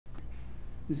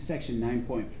This is section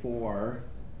 9.4 for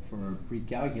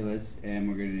pre-calculus, and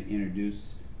we're going to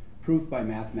introduce proof by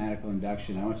mathematical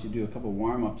induction. I want you to do a couple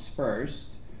warm-ups first.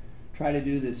 Try to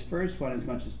do this first one as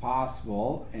much as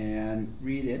possible and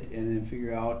read it and then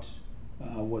figure out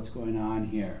what's going on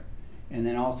here. And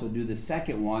then also do the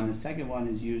second one. The second one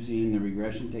is using the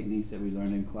regression techniques that we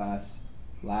learned in class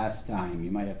last time.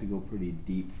 You might have to go pretty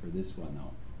deep for this one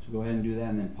though. So go ahead and do that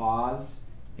and then pause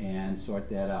and sort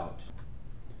that out.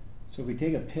 So if we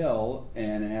take a pill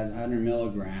and it has 100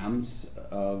 milligrams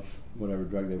of whatever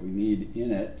drug that we need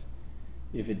in it,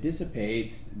 if it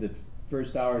dissipates, the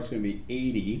first hour is going to be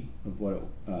 80 of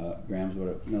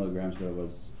milligrams what it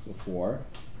was before,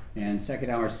 and second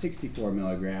hour 64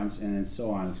 milligrams, and then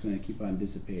so on. It's going to keep on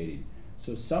dissipating.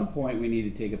 So at some point we need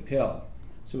to take a pill.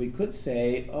 So we could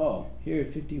say, oh, here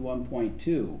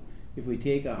 51.2. If we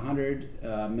take a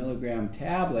 100 milligram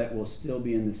tablet, we'll still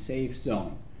be in the safe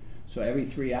zone. So every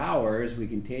 3 hours we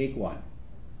can take one.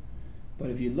 But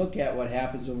if you look at what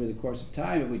happens over the course of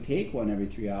time, if we take one every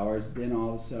 3 hours, then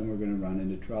all of a sudden we're going to run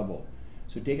into trouble.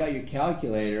 So take out your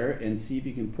calculator and see if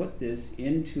you can put this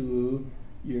into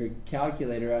your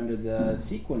calculator under the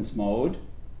sequence mode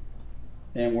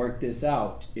and work this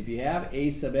out. If you have a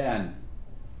sub n,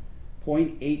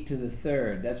 0.8 to the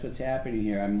third, that's what's happening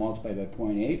here. I'm multiplied by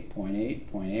 0.8, 0.8,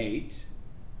 0.8.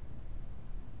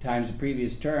 times the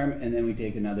previous term, and then we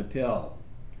take another pill.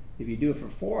 If you do it for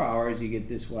 4 hours, you get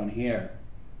this one here.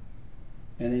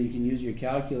 And then you can use your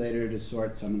calculator to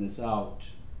sort some of this out.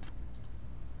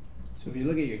 So if you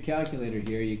look at your calculator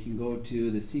here, you can go to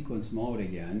the sequence mode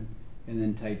again, and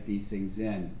then type these things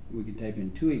in. We can type in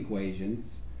two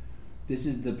equations. This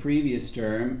is the previous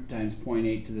term times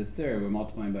 0.8 to the third. We're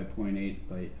multiplying by 0.8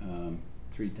 by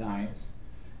 3 times.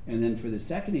 And then for the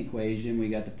second equation, we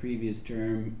got the previous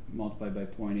term multiplied by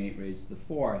 0.8 raised to the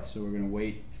fourth. So we're going to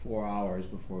wait 4 hours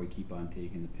before we keep on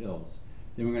taking the pills.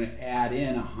 Then we're going to add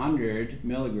in 100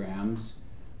 milligrams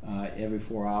every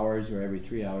 4 hours or every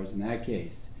 3 hours in that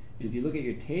case. And if you look at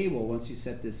your table, once you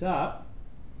set this up,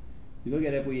 you look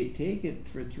at if we take it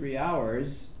for 3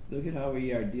 hours, look at how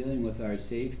we are dealing with our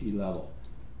safety level.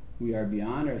 We are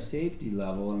beyond our safety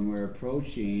level and we're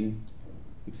approaching,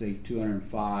 looks like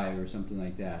 205 or something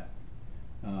like that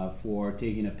for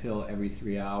taking a pill every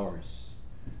 3 hours.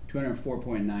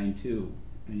 204.92,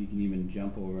 and you can even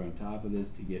jump over on top of this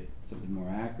to get something more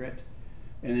accurate.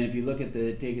 And then if you look at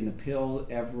taking the pill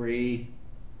every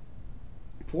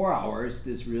 4 hours,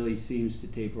 this really seems to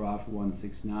taper off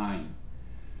 169.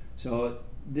 So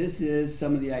this is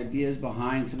some of the ideas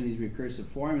behind some of these recursive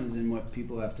formulas and what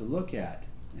people have to look at,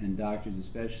 and doctors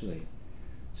especially.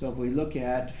 So if we look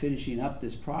at finishing up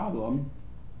this problem,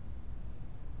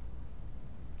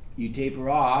 you taper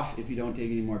off if you don't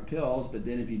take any more pills, but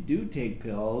then if you do take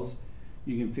pills,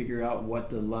 you can figure out what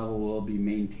the level will be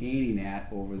maintaining at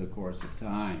over the course of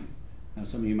time. Now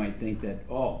some of you might think that,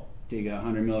 oh, take a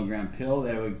 100 milligram pill,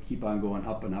 that would keep on going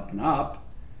up and up and up,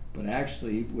 but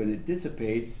actually when it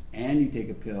dissipates and you take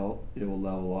a pill, it will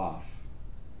level off.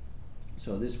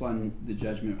 So this one, the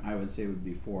judgment I would say would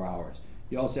be 4 hours.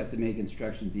 You also have to make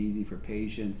instructions easy for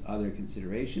patients, other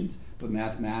considerations, but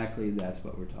mathematically that's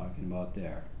what we're talking about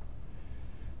there.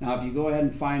 Now if you go ahead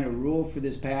and find a rule for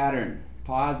this pattern,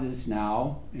 pause this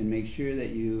now and make sure that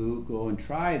you go and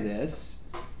try this.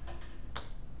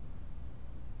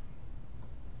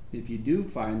 If you do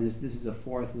find this, this is a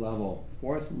fourth level.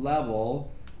 Fourth level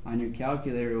on your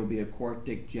calculator will be a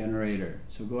quartic generator.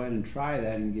 So go ahead and try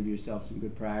that and give yourself some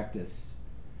good practice.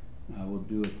 We'll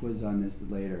do a quiz on this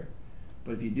later.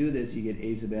 But if you do this, you get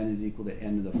a sub n is equal to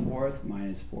n to the fourth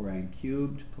minus 4n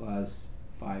cubed plus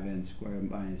 5n squared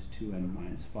minus 2n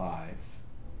minus 5.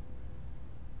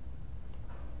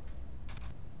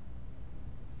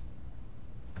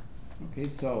 Okay,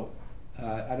 so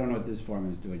I don't know what this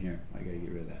formula is doing here. I got to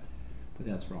get rid of that, but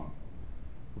that's wrong.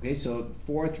 Okay, so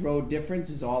fourth row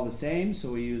difference is all the same,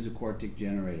 so we use a quartic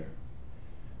generator.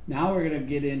 Now we're going to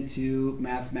get into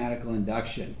mathematical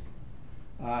induction.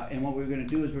 And what we're going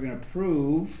to do is we're going to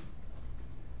prove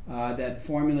that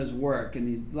formulas work.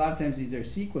 And a lot of times these are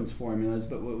sequence formulas,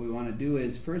 but what we want to do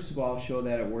is first of all show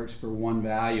that it works for one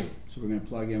value. So we're going to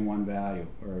plug in one value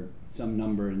or some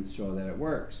number and show that it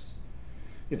works.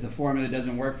 If the formula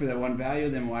doesn't work for that one value,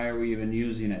 then why are we even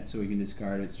using it? So we can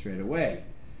discard it straight away.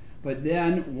 But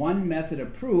then one method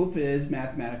of proof is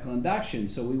mathematical induction.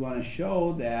 So we want to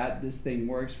show that this thing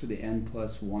works for the n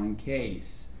plus 1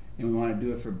 case. And we want to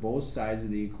do it for both sides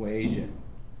of the equation.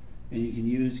 And you can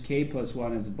use k plus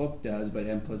 1 as the book does, but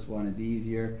n plus 1 is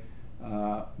easier.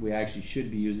 We actually should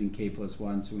be using k plus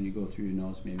 1, so when you go through your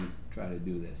notes, maybe try to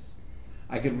do this.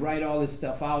 I could write all this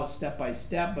stuff out step by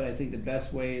step, but I think the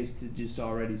best way is to just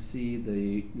already see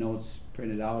the notes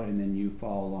printed out and then you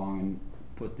follow along and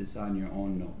put this on your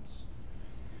own notes.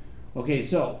 Okay,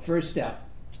 so first step,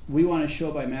 we want to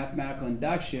show by mathematical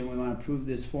induction, we want to prove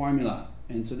this formula.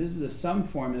 And so this is a sum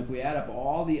formula. If we add up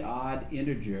all the odd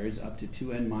integers up to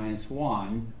 2n minus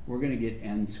 1, we're going to get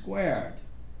n squared.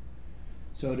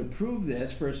 So to prove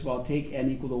this, first of all, take n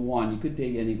equal to 1. You could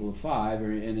take n equal to 5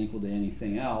 or n equal to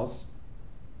anything else,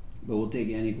 but we'll take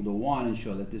n equal to 1 and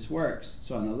show that this works.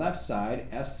 So on the left side,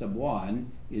 s sub 1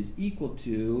 is equal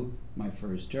to my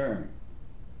first term.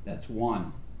 That's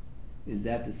 1. Is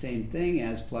that the same thing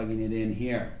as plugging it in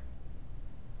here?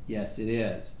 Yes, it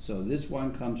is. So this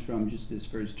one comes from just this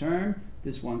first term.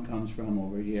 This one comes from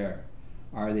over here.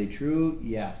 Are they true?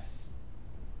 Yes.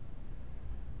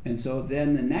 And so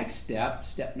then the next step,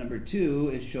 step number 2,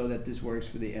 is show that this works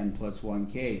for the n plus 1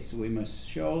 case. So we must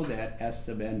show that s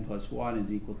sub n plus 1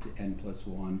 is equal to n plus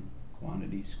 1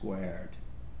 quantity squared.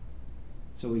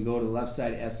 So we go to the left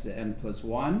side, s sub n plus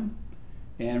 1.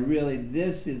 And really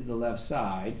this is the left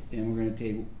side. And we're going to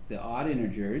take the odd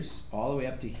integers all the way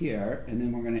up to here. And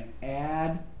then we're going to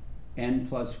add n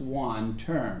plus 1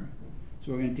 term.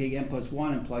 So we're going to take n plus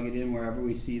 1 and plug it in wherever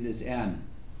we see this n.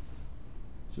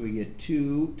 So we get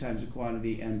 2 times the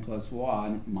quantity n plus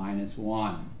 1 minus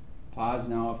 1. Pause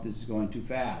now if this is going too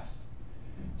fast.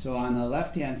 So on the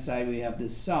left-hand side, we have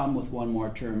this sum with one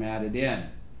more term added in.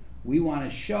 We want to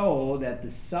show that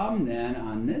the sum then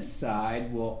on this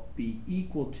side will be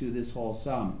equal to this whole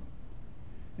sum.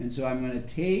 And so I'm going to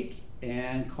take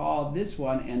and call this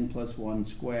one n plus 1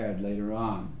 squared later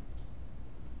on.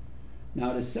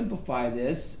 Now to simplify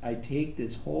this, I take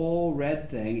this whole red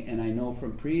thing and I know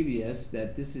from previous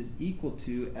that this is equal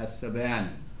to s sub n.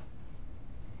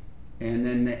 And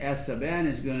then the s sub n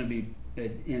is going to be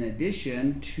in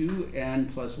addition to n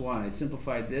plus 1. I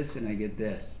simplified this and I get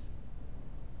this.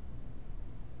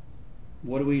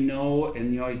 What do we know?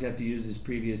 And you always have to use this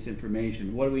previous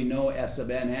information. What do we know s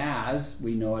sub n as?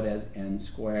 We know it as n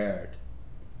squared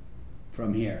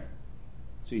from here.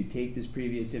 So you take this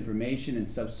previous information and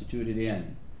substitute it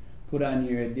in. Put on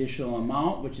your additional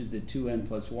amount, which is the 2n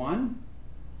plus 1.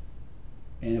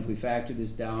 And if we factor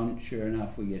this down, sure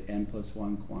enough, we get n plus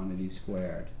 1 quantity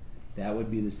squared. That would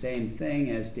be the same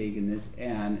thing as taking this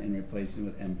n and replacing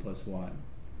it with n plus 1.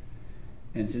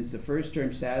 And since the first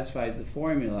term satisfies the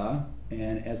formula,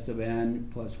 and s sub n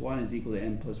plus 1 is equal to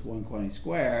n plus 1 quantity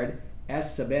squared,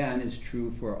 s sub n is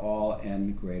true for all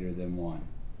n greater than 1.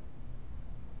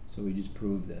 So we just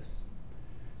proved this.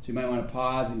 So you might want to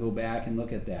pause and go back and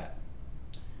look at that.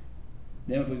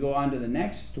 Then if we go on to the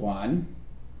next one,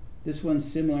 this one's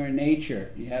similar in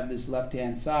nature. You have this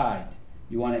left-hand side.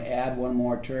 You want to add one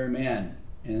more term in.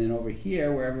 And then over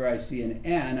here, wherever I see an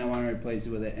n, I want to replace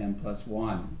it with an n plus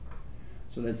 1.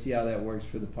 So let's see how that works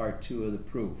for the part 2 of the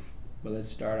proof. But let's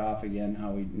start off again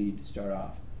how we need to start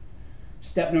off.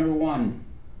 Step number 1.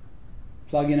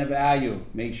 Plug in a value,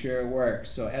 make sure it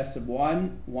works. So s sub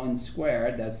 1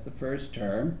 squared, that's the first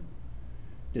term.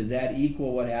 Does that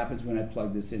equal what happens when I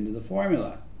plug this into the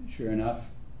formula? Sure enough,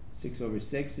 6 over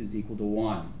 6 is equal to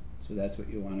 1. So that's what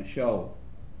you want to show.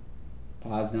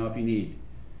 Pause now if you need.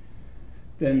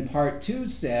 Then part 2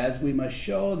 says we must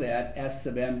show that s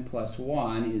sub n plus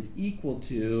 1 is equal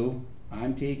to,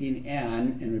 I'm taking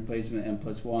n and replacing with n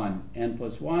plus 1. n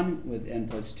plus 1 with n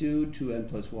plus 2, 2n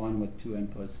plus 1 with 2n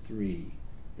plus 3.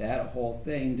 That whole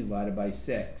thing divided by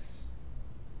 6.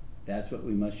 That's what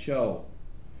we must show.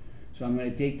 So I'm going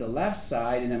to take the left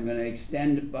side and I'm going to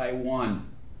extend it by 1.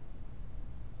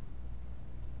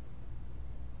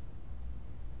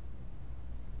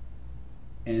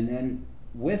 And then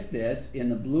with this, in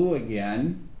the blue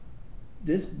again,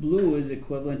 this blue is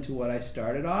equivalent to what I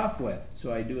started off with.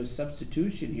 So I do a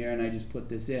substitution here and I just put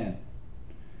this in.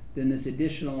 Then this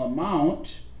additional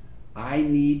amount, I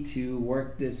need to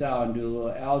work this out and do a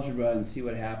little algebra and see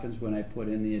what happens when I put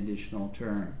in the additional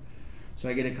term. So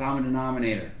I get a common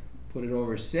denominator. Put it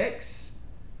over 6,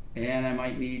 and I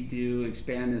might need to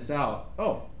expand this out.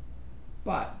 Oh,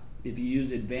 but if you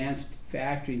use advanced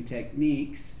factoring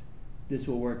techniques, this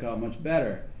will work out much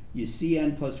better. You see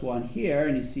n plus 1 here,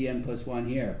 and you see n plus 1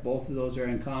 here. Both of those are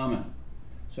in common.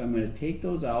 So I'm going to take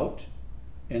those out,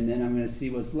 and then I'm going to see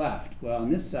what's left. Well, on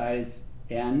this side, it's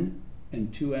n and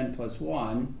 2n plus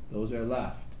 1. Those are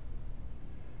left.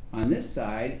 On this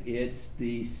side, it's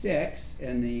the 6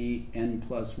 and the n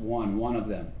plus 1. One of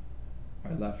them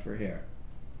are left for here.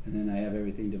 And then I have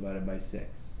everything divided by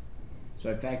 6.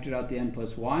 So I factored out the n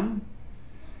plus 1.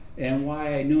 And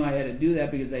why I knew I had to do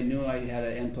that, because I knew I had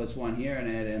an n plus 1 here and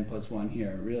I had an n plus 1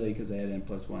 here. Really, because I had n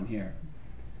plus 1 here.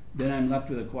 Then I'm left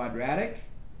with a quadratic,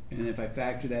 and if I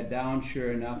factor that down,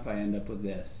 sure enough, I end up with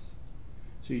this.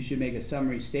 So you should make a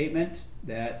summary statement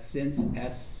that since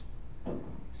s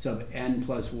sub n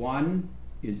plus 1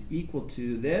 is equal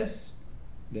to this,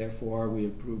 therefore we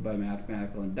have proved by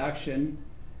mathematical induction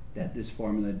that this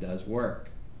formula does work.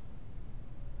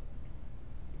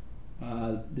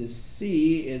 This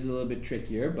C is a little bit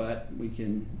trickier, but we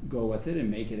can go with it and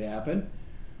make it happen.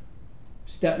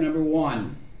 Step number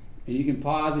 1, and you can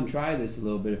pause and try this a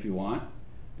little bit if you want,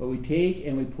 but we take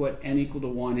and we put n equal to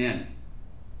 1 in.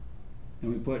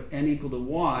 And we put n equal to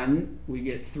 1, we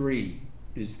get 3.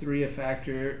 Is 3 a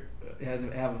factor,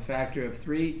 have a factor of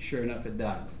 3? Sure enough, it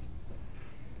does.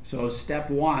 So step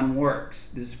 1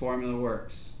 works. This formula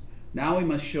works. Now we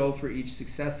must show for each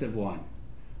successive one.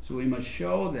 So we must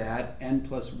show that n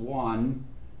plus 1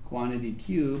 quantity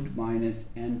cubed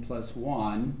minus n plus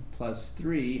 1 plus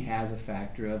 3 has a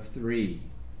factor of 3.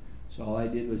 So all I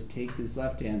did was take this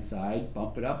left-hand side,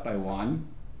 bump it up by 1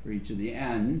 for each of the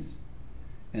n's,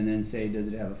 and then say, does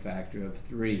it have a factor of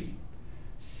 3?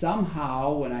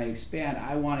 Somehow, when I expand,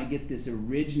 I want to get this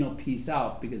original piece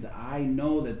out because I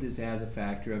know that this has a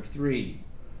factor of 3.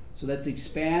 So let's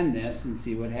expand this and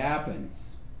see what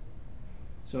happens.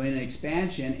 So in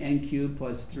expansion, n cubed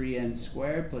plus 3n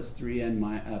squared plus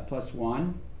 3n plus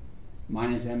 1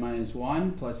 minus n minus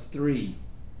 1 plus 3.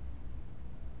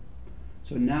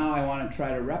 So now I want to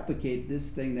try to replicate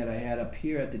this thing that I had up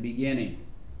here at the beginning.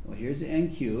 Well, here's the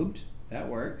n cubed. That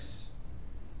works.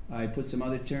 I put some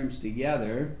other terms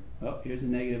together. Oh, here's a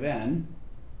negative n.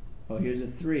 Oh, here's a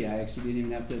 3. I actually didn't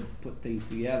even have to put things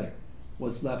together.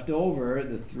 What's left over,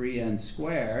 the 3n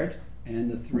squared and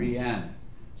the 3n.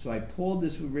 So I pulled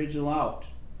this original out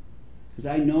because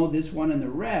I know this one in the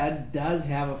red does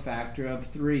have a factor of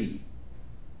 3.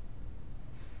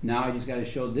 Now I just got to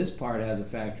show this part has a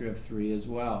factor of 3 as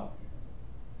well.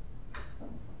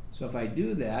 So if I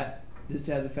do that, this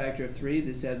has a factor of 3,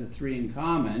 this has a 3 in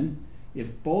common.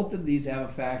 If both of these have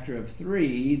a factor of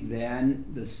 3, then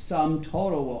the sum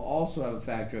total will also have a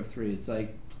factor of 3. It's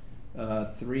like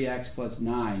 3x plus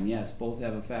 9. Yes, both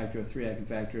have a factor of 3. I can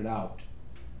factor it out.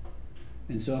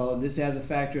 And so this has a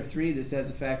factor of 3, this has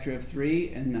a factor of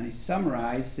 3, and I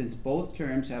summarize, since both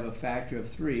terms have a factor of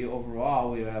 3,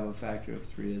 overall we have a factor of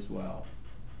 3 as well.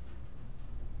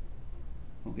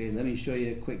 Okay, let me show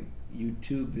you a quick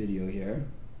YouTube video here.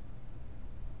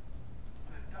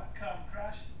 The .com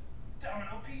crash,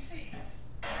 Domino PCs.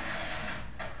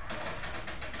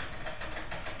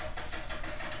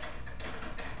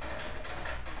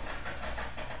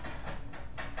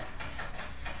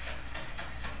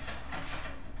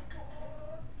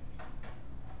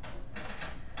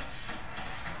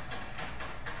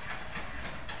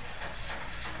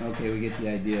 Okay, we get the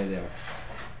idea there.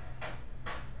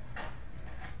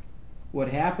 What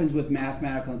happens with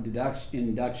mathematical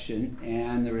induction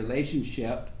and the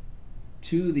relationship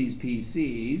to these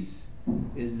PCs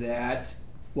is that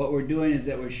what we're doing is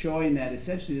that we're showing that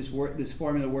essentially this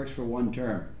formula works for one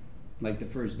term, like the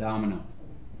first domino.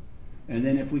 And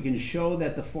then if we can show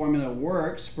that the formula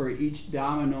works for each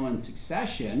domino in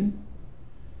succession,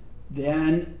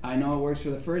 then I know it works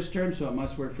for the first term, so it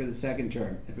must work for the second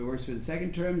term. If it works for the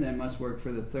second term, then it must work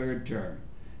for the third term.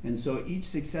 And so each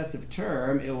successive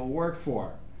term it will work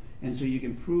for. And so you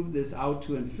can prove this out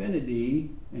to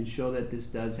infinity and show that this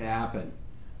does happen.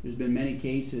 There's been many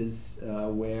cases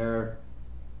where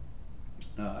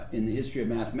in the history of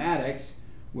mathematics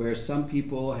where some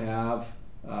people have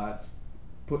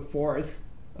put forth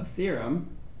a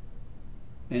theorem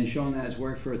and shown that it's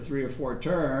worked for 3 or 4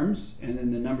 terms, and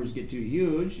then the numbers get too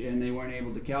huge and they weren't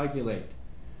able to calculate.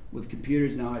 With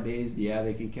computers nowadays, yeah,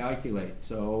 they can calculate.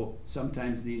 So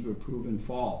sometimes these were proven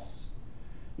false.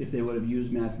 If they would have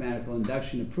used mathematical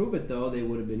induction to prove it, though, they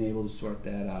would have been able to sort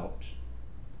that out.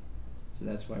 So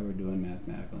that's why we're doing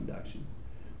mathematical induction.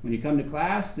 When you come to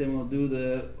class, then we'll do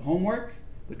the homework,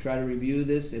 but try to review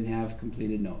this and have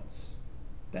completed notes.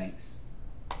 Thanks.